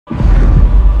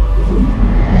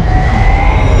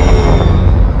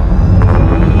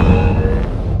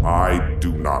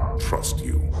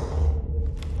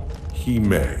He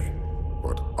may,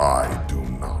 but I do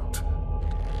not.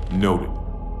 Noted.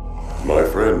 My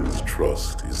friend's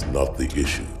trust is not the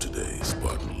issue today,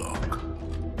 Spartan Locke.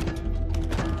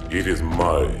 It is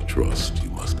my trust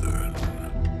you must earn.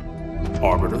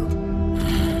 Arbiter?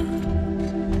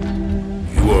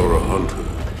 You are a hunter,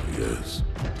 yes.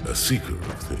 A seeker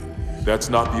of things. That's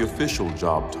not the official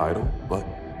job title, but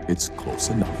it's close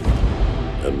enough.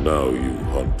 And now you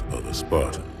hunt other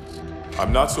Spartans.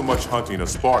 I'm not so much hunting a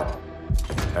Spartan,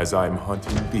 as I'm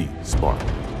hunting the Spartan.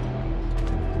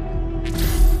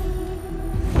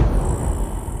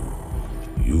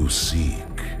 You seek.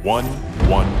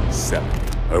 117.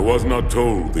 I was not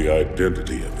told the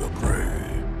identity of your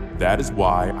prey. That is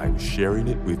why I'm sharing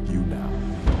it with you now.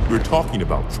 We're talking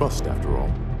about trust, after all.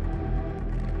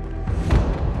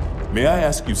 May I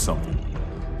ask you something?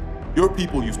 Your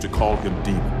people used to call him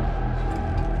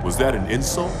Demon. Was that an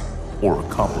insult or a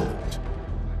compliment?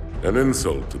 An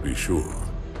insult, to be sure,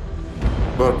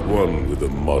 but one with a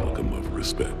modicum of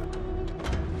respect.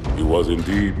 He was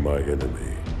indeed my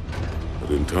enemy, but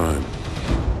in time,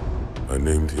 I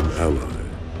named him ally,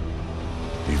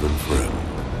 even friend.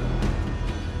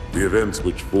 The events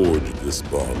which forged this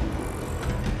bond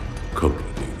were complicated.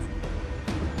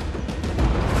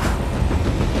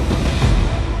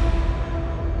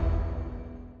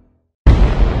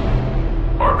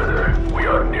 Arbiter, we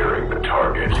are nearing the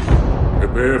target.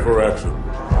 Prepare for action.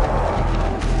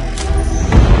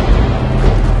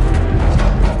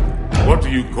 What do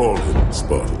you call him,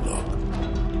 Spartan Locke?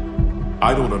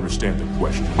 I don't understand the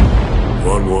question.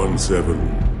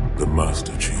 117, the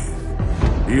Master Chief.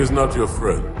 He is not your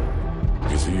friend.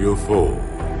 Is he your foe?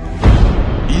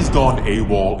 He's gone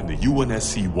AWOL and the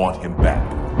UNSC want him back.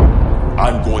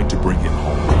 I'm going to bring him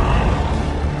home.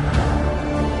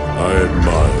 I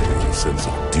admire your sense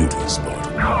of duty,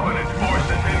 Spartan. Covenant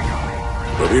forces incoming.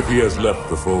 But if he has left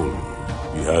the fold,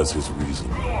 he has his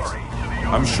reasons.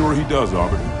 I'm sure he does,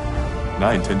 Arbiter. And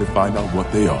I intend to find out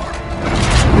what they are.